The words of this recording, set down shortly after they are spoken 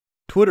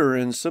Twitter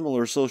and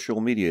similar social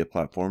media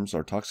platforms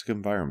are toxic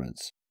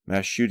environments.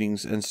 Mass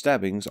shootings and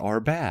stabbings are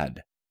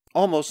bad.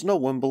 Almost no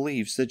one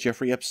believes that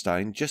Jeffrey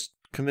Epstein just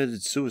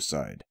committed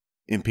suicide.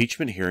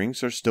 Impeachment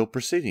hearings are still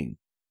proceeding.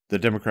 The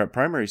Democrat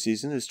primary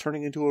season is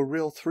turning into a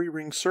real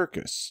three-ring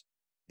circus.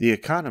 The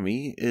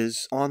economy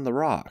is on the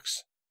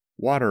rocks.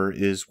 Water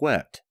is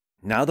wet.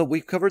 Now that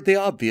we've covered the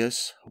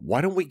obvious, why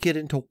don't we get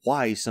into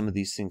why some of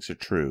these things are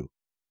true?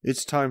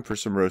 It's time for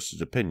some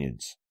roasted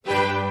opinions.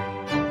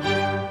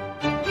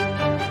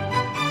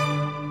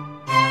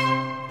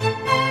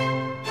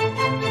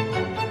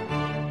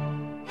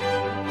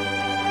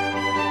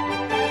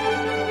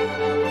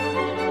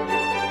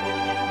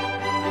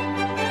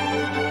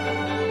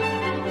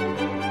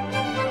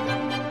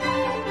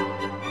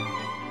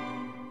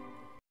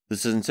 The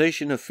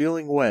sensation of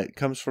feeling wet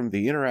comes from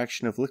the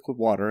interaction of liquid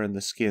water and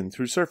the skin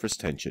through surface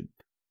tension.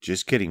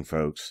 Just kidding,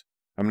 folks.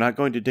 I'm not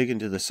going to dig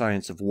into the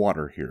science of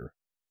water here.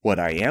 What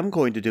I am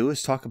going to do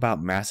is talk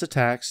about mass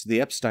attacks, the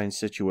Epstein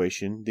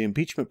situation, the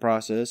impeachment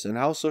process, and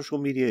how social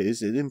media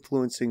is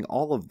influencing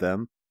all of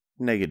them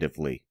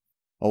negatively.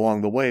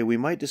 Along the way, we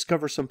might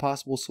discover some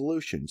possible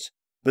solutions,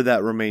 but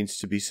that remains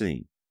to be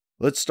seen.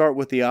 Let's start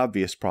with the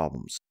obvious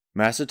problems.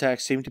 Mass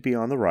attacks seem to be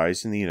on the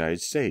rise in the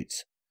United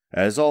States.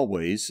 As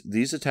always,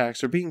 these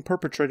attacks are being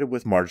perpetrated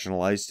with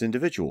marginalized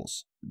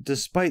individuals.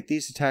 Despite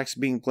these attacks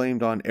being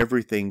blamed on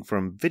everything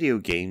from video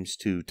games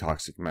to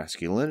toxic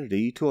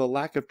masculinity to a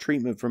lack of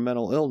treatment for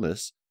mental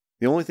illness,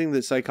 the only thing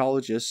that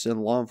psychologists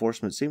and law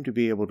enforcement seem to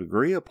be able to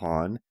agree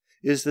upon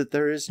is that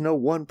there is no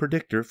one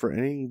predictor for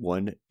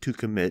anyone to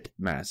commit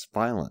mass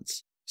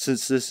violence.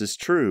 Since this is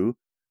true,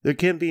 there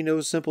can be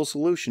no simple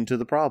solution to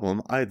the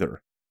problem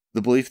either.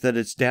 The belief that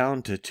it's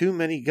down to too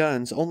many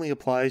guns only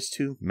applies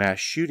to mass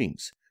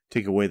shootings.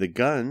 Take away the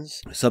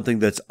guns, something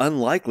that's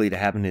unlikely to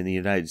happen in the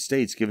United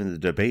States given the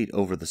debate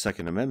over the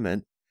Second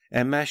Amendment,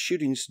 and mass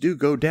shootings do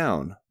go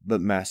down, but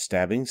mass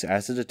stabbings,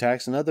 acid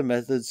attacks, and other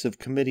methods of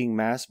committing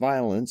mass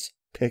violence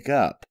pick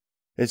up.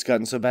 It's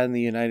gotten so bad in the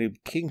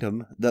United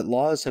Kingdom that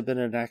laws have been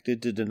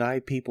enacted to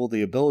deny people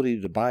the ability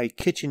to buy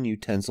kitchen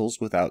utensils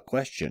without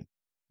question.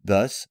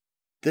 Thus,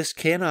 this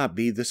cannot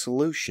be the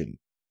solution.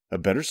 A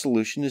better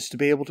solution is to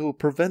be able to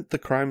prevent the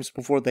crimes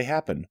before they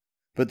happen.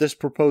 But this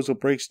proposal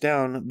breaks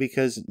down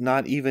because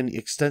not even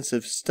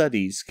extensive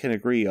studies can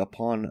agree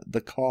upon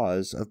the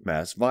cause of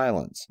mass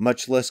violence,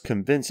 much less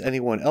convince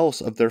anyone else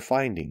of their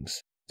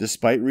findings.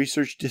 Despite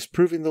research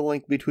disproving the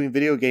link between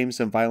video games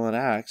and violent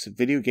acts,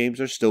 video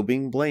games are still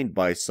being blamed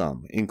by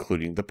some,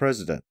 including the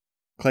president.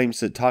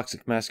 Claims that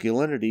toxic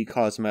masculinity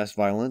cause mass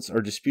violence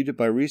are disputed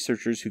by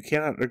researchers who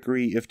cannot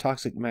agree if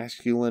toxic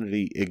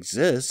masculinity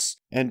exists,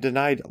 and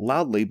denied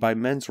loudly by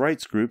men's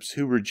rights groups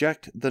who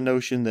reject the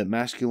notion that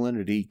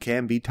masculinity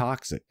can be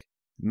toxic.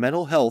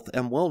 Mental health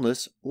and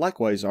wellness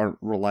likewise aren't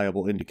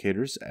reliable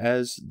indicators,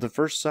 as the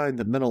first sign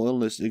that mental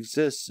illness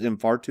exists in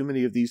far too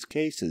many of these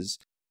cases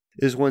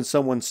is when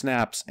someone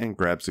snaps and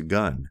grabs a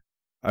gun.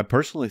 I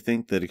personally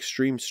think that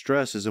extreme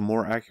stress is a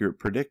more accurate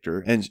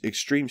predictor, and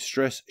extreme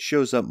stress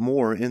shows up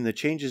more in the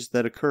changes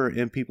that occur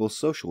in people's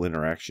social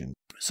interaction.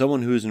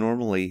 Someone who is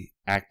normally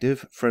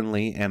active,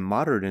 friendly, and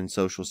moderate in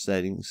social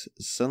settings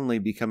suddenly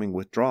becoming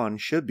withdrawn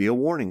should be a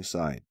warning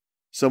sign.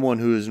 Someone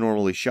who is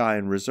normally shy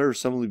and reserved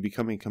suddenly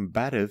becoming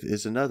combative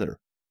is another.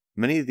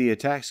 Many of the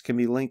attacks can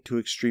be linked to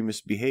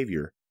extremist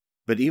behavior,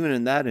 but even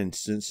in that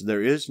instance,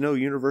 there is no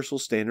universal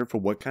standard for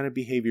what kind of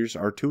behaviors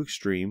are too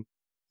extreme,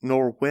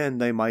 nor when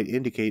they might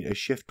indicate a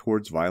shift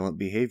towards violent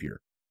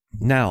behavior.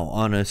 Now,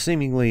 on a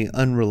seemingly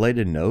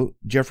unrelated note,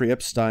 Jeffrey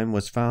Epstein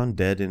was found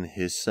dead in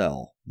his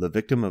cell, the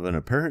victim of an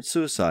apparent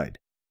suicide.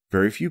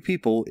 Very few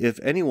people, if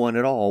anyone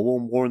at all, will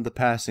mourn the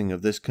passing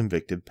of this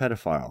convicted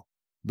pedophile.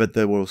 But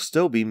there will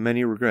still be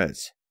many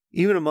regrets,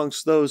 even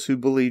amongst those who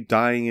believe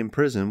dying in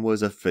prison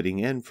was a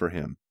fitting end for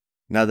him.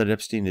 Now that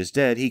Epstein is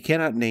dead, he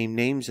cannot name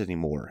names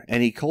anymore,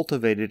 and he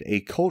cultivated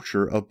a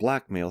culture of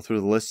blackmail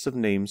through the lists of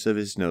names of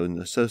his known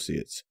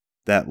associates.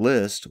 That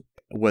list,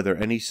 whether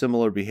any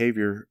similar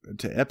behavior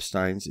to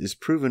Epstein's is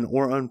proven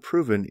or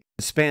unproven,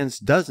 spans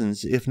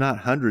dozens if not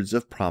hundreds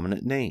of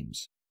prominent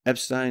names.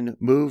 Epstein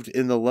moved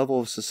in the level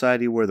of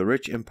society where the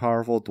rich and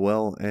powerful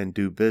dwell and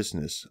do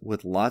business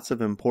with lots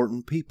of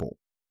important people.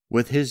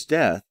 With his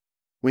death,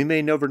 we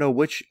may never know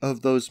which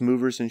of those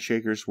movers and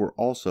shakers were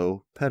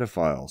also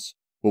pedophiles.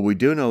 What we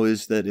do know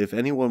is that if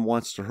anyone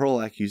wants to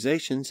hurl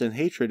accusations and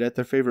hatred at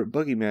their favorite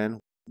boogeyman,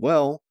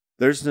 well,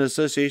 there's an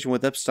association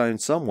with Epstein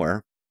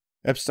somewhere.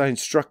 Epstein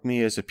struck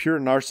me as a pure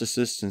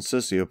narcissist and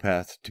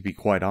sociopath, to be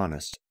quite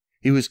honest.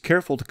 He was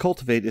careful to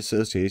cultivate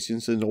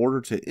associations in order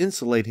to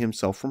insulate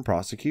himself from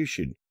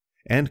prosecution,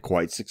 and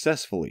quite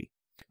successfully.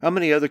 How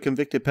many other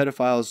convicted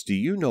pedophiles do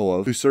you know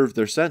of who served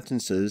their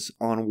sentences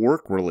on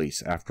work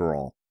release, after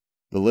all?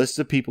 The list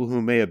of people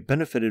who may have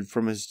benefited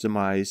from his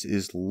demise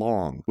is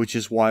long, which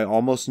is why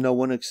almost no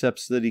one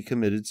accepts that he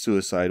committed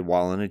suicide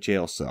while in a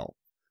jail cell.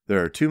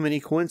 There are too many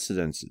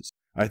coincidences.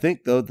 I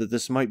think, though, that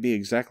this might be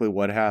exactly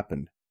what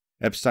happened.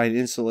 Epstein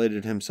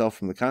insulated himself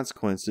from the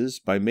consequences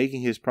by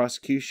making his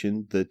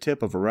prosecution the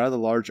tip of a rather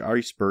large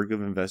iceberg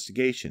of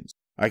investigations.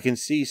 I can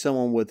see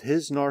someone with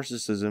his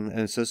narcissism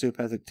and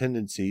sociopathic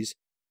tendencies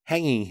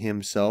hanging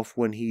himself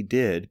when he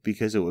did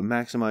because it would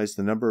maximize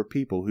the number of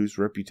people whose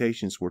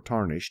reputations were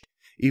tarnished,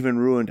 even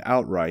ruined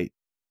outright,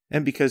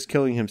 and because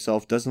killing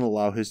himself doesn't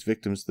allow his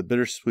victims the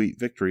bittersweet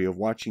victory of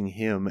watching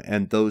him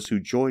and those who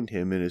joined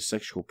him in his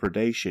sexual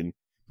predation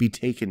be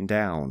taken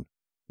down.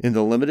 In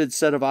the limited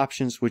set of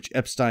options which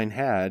Epstein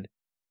had,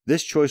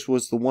 this choice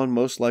was the one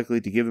most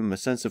likely to give him a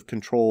sense of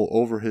control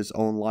over his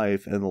own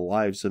life and the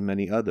lives of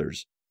many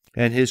others.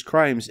 And his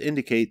crimes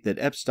indicate that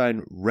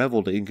Epstein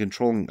reveled in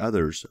controlling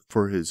others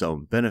for his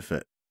own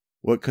benefit.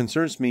 What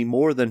concerns me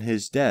more than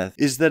his death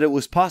is that it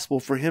was possible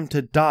for him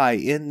to die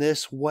in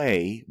this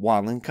way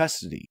while in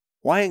custody.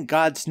 Why in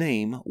God's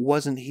name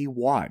wasn't he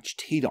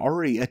watched? He'd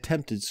already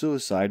attempted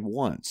suicide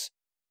once.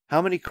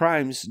 How many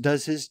crimes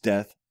does his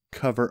death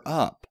cover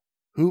up?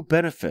 Who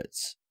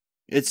benefits?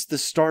 It's the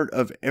start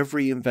of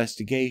every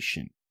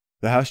investigation.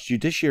 The House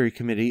Judiciary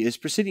Committee is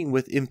proceeding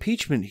with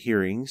impeachment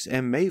hearings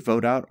and may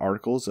vote out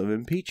articles of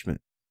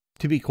impeachment.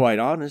 To be quite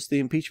honest, the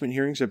impeachment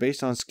hearings are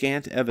based on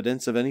scant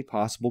evidence of any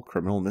possible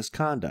criminal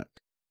misconduct.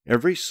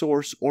 Every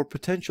source or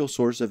potential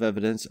source of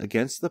evidence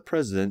against the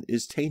president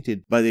is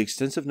tainted by the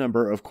extensive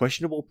number of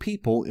questionable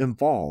people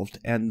involved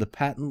and the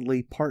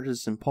patently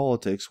partisan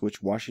politics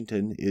which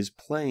Washington is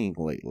playing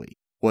lately.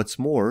 What's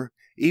more,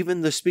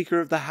 even the Speaker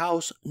of the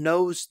House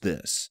knows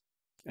this,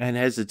 and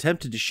has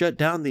attempted to shut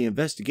down the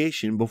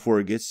investigation before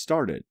it gets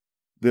started.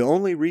 The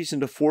only reason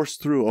to force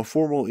through a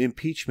formal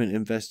impeachment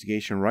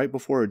investigation right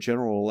before a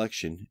general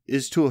election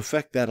is to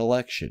affect that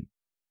election.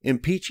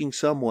 Impeaching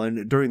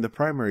someone during the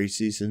primary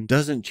season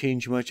doesn't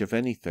change much of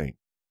anything.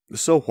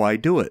 So why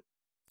do it?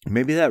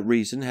 Maybe that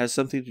reason has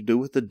something to do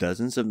with the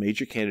dozens of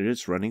major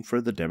candidates running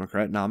for the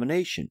Democrat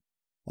nomination.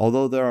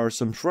 Although there are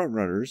some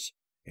frontrunners,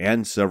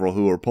 and several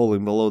who are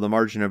polling below the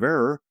margin of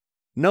error,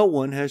 no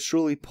one has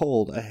truly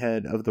polled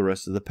ahead of the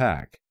rest of the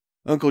pack.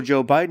 Uncle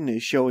Joe Biden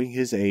is showing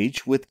his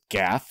age with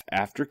gaffe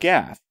after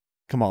gaffe.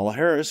 Kamala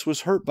Harris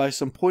was hurt by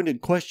some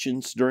pointed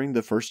questions during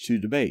the first two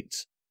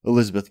debates.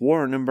 Elizabeth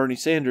Warren and Bernie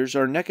Sanders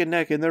are neck and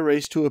neck in their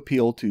race to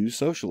appeal to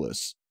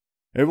socialists.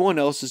 Everyone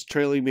else is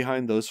trailing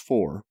behind those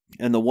four,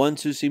 and the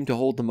ones who seem to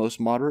hold the most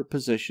moderate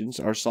positions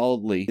are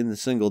solidly in the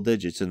single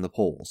digits in the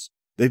polls.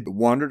 They've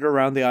wandered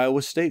around the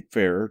Iowa State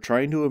Fair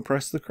trying to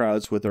impress the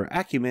crowds with their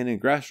acumen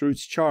and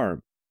grassroots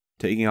charm,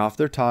 taking off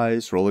their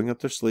ties, rolling up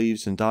their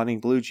sleeves, and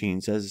donning blue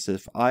jeans as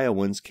if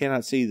Iowans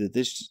cannot see that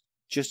this is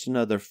just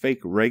another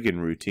fake Reagan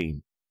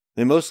routine.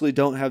 They mostly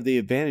don't have the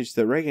advantage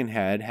that Reagan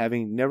had,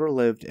 having never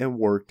lived and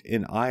worked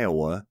in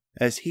Iowa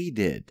as he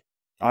did.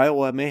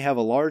 Iowa may have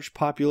a large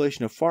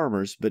population of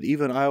farmers, but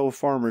even Iowa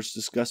farmers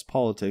discuss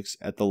politics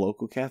at the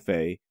local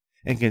cafe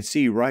and can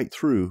see right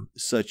through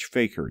such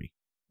fakery.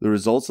 The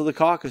results of the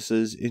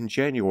caucuses in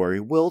January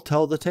will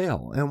tell the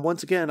tale, and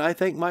once again I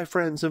thank my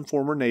friends and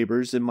former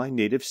neighbors in my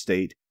native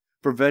state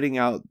for vetting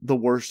out the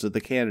worst of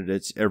the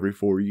candidates every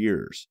 4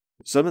 years.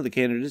 Some of the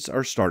candidates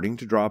are starting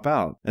to drop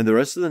out, and the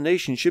rest of the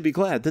nation should be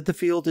glad that the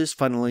field is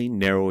finally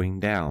narrowing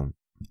down.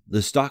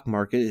 The stock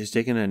market has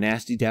taken a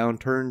nasty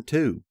downturn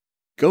too.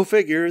 Go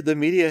figure, the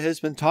media has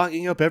been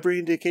talking up every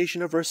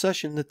indication of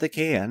recession that they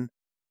can.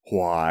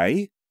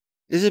 Why?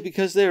 Is it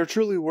because they are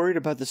truly worried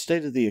about the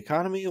state of the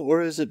economy,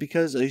 or is it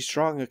because a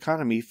strong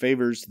economy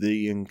favors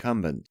the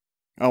incumbent?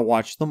 I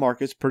watch the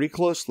markets pretty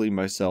closely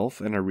myself,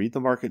 and I read the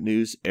market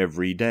news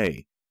every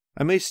day.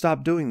 I may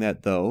stop doing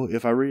that, though,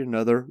 if I read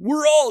another,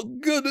 "We're all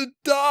gonna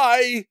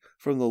die,"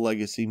 from the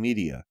legacy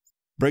media.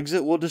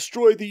 Brexit will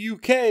destroy the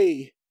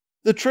UK.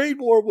 The trade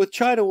war with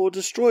China will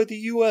destroy the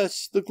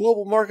US. The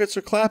global markets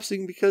are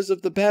collapsing because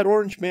of the bad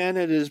orange man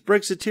and his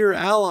Brexiteer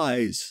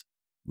allies.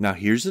 Now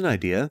here's an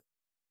idea.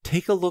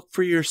 Take a look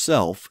for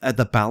yourself at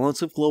the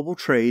balance of global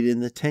trade in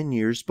the 10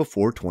 years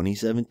before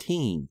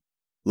 2017.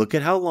 Look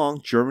at how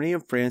long Germany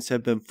and France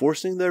have been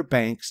forcing their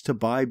banks to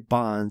buy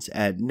bonds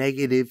at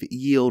negative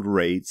yield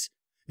rates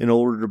in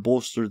order to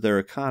bolster their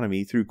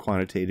economy through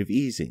quantitative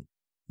easing.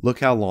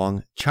 Look how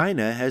long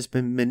China has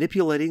been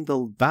manipulating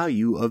the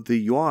value of the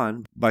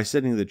yuan by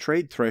setting the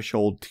trade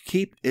threshold to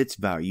keep its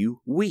value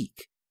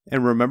weak.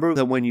 And remember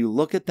that when you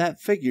look at that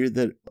figure,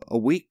 that a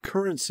weak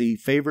currency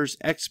favors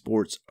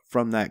exports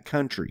from that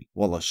country,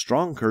 while a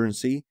strong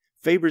currency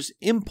favors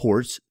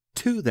imports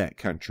to that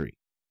country.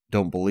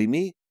 Don't believe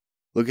me?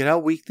 Look at how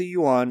weak the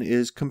yuan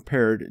is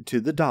compared to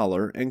the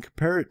dollar and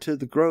compare it to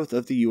the growth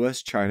of the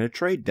US-China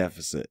trade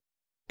deficit.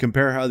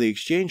 Compare how the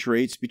exchange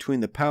rates between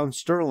the pound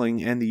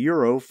sterling and the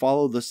euro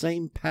follow the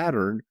same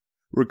pattern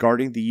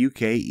regarding the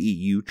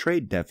UK-EU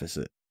trade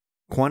deficit.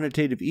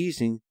 Quantitative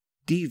easing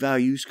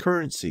devalues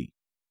currency,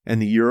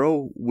 and the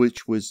euro,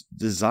 which was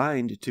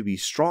designed to be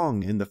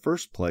strong in the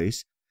first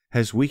place,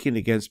 has weakened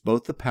against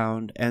both the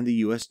pound and the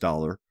US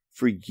dollar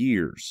for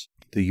years.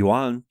 The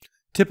yuan,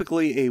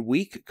 typically a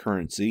weak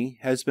currency,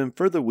 has been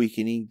further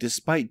weakening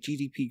despite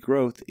GDP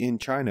growth in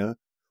China,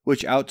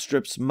 which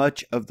outstrips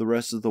much of the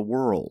rest of the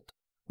world.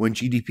 When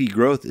GDP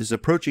growth is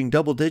approaching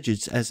double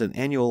digits as an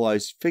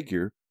annualized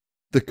figure,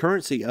 the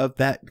currency of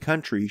that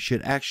country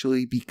should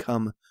actually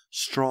become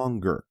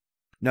stronger.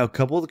 Now,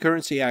 couple the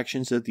currency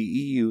actions of the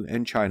EU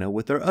and China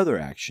with their other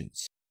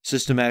actions,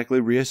 systematically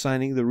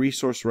reassigning the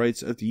resource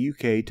rights of the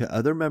UK to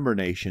other member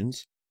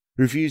nations,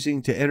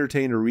 refusing to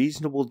entertain a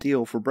reasonable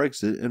deal for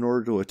Brexit in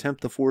order to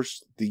attempt to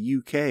force the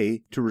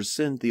UK to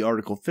rescind the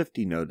Article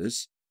 50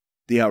 notice,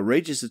 the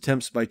outrageous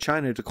attempts by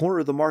China to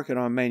corner the market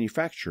on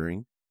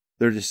manufacturing,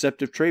 their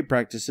deceptive trade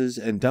practices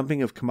and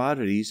dumping of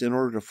commodities in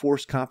order to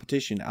force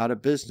competition out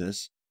of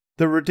business,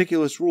 their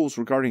ridiculous rules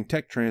regarding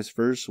tech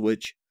transfers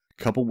which,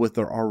 coupled with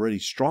their already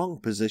strong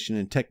position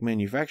in tech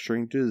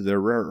manufacturing due to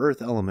their rare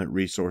earth element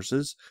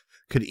resources,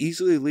 could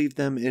easily leave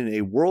them in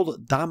a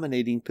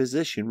world-dominating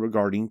position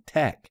regarding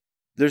tech.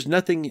 There's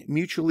nothing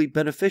mutually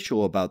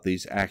beneficial about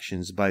these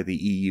actions by the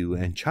EU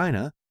and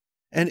China,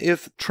 and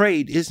if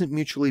trade isn't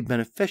mutually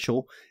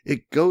beneficial,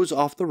 it goes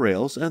off the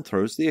rails and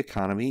throws the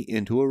economy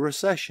into a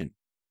recession.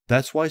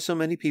 That's why so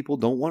many people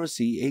don't want to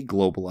see a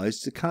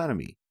globalized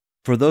economy.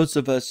 For those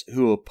of us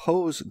who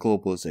oppose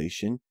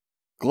globalization,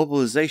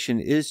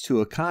 globalization is to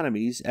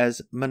economies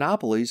as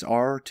monopolies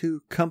are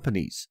to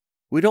companies.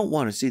 We don't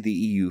want to see the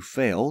EU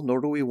fail,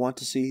 nor do we want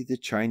to see the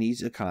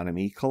Chinese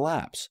economy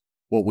collapse.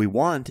 What we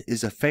want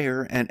is a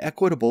fair and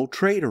equitable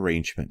trade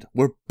arrangement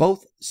where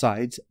both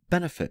sides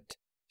benefit.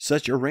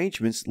 Such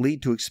arrangements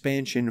lead to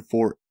expansion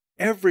for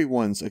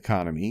everyone's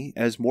economy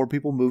as more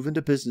people move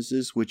into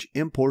businesses which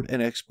import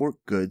and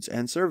export goods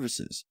and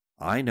services.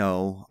 I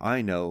know.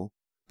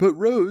 But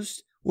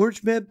Rose,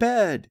 orange man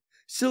bad.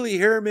 Silly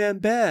hair man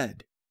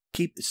bad.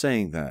 Keep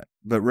saying that,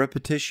 but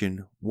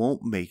repetition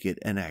won't make it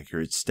an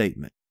accurate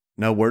statement.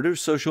 Now, where do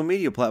social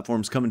media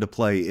platforms come into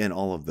play in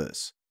all of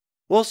this?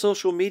 Well,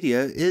 social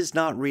media is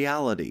not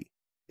reality.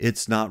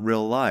 It's not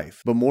real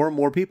life, but more and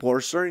more people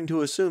are starting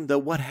to assume that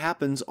what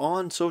happens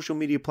on social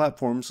media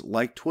platforms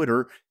like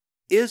Twitter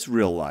is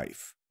real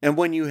life. And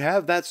when you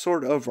have that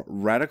sort of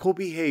radical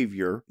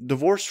behavior,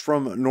 divorced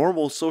from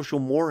normal social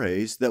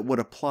mores that would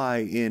apply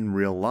in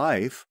real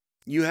life,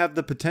 you have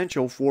the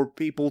potential for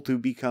people to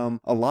become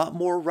a lot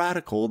more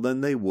radical than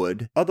they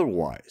would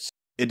otherwise.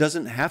 It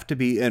doesn't have to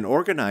be an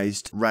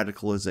organized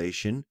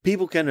radicalization.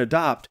 People can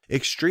adopt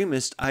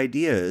extremist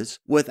ideas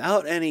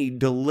without any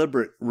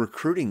deliberate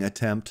recruiting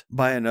attempt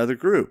by another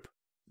group.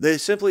 They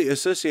simply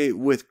associate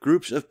with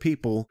groups of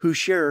people who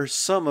share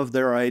some of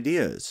their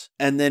ideas,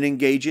 and then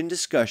engage in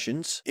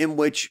discussions in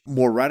which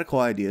more radical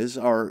ideas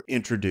are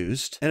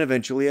introduced and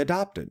eventually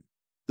adopted.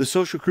 The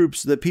social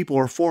groups that people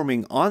are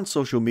forming on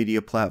social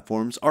media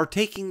platforms are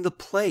taking the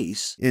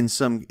place, in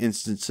some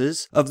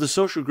instances, of the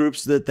social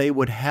groups that they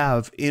would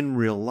have in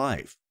real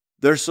life.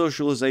 Their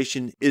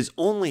socialization is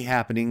only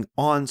happening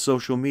on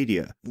social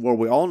media, where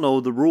we all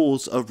know the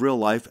rules of real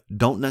life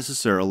don't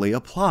necessarily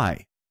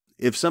apply.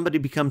 If somebody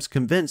becomes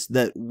convinced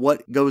that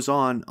what goes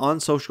on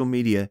social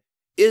media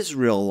is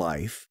real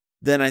life,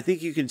 then I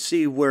think you can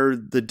see where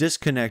the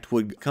disconnect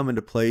would come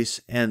into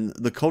place and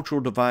the cultural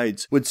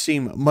divides would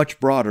seem much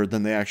broader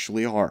than they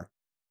actually are.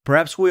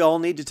 Perhaps we all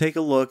need to take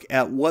a look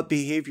at what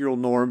behavioral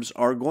norms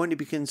are going to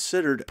be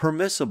considered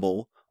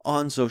permissible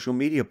on social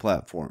media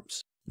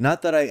platforms.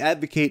 Not that I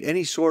advocate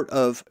any sort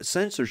of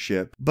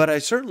censorship, but I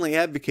certainly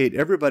advocate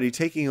everybody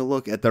taking a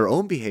look at their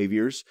own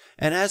behaviors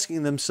and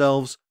asking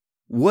themselves,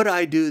 would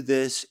I do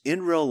this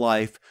in real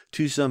life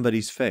to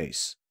somebody's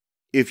face?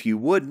 If you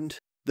wouldn't,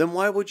 then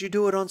why would you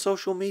do it on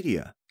social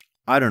media?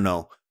 I don't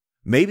know.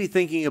 Maybe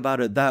thinking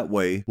about it that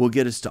way will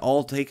get us to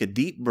all take a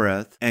deep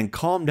breath and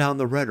calm down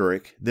the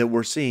rhetoric that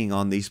we're seeing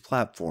on these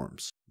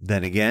platforms.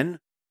 Then again,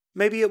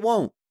 maybe it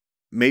won't.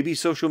 Maybe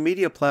social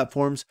media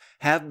platforms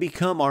have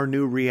become our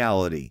new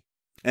reality.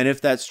 And if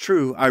that's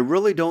true, I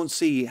really don't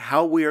see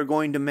how we are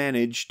going to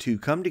manage to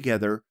come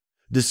together,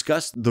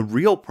 discuss the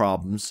real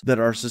problems that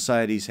our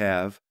societies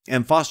have,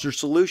 and foster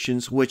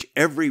solutions which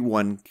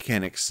everyone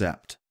can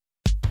accept.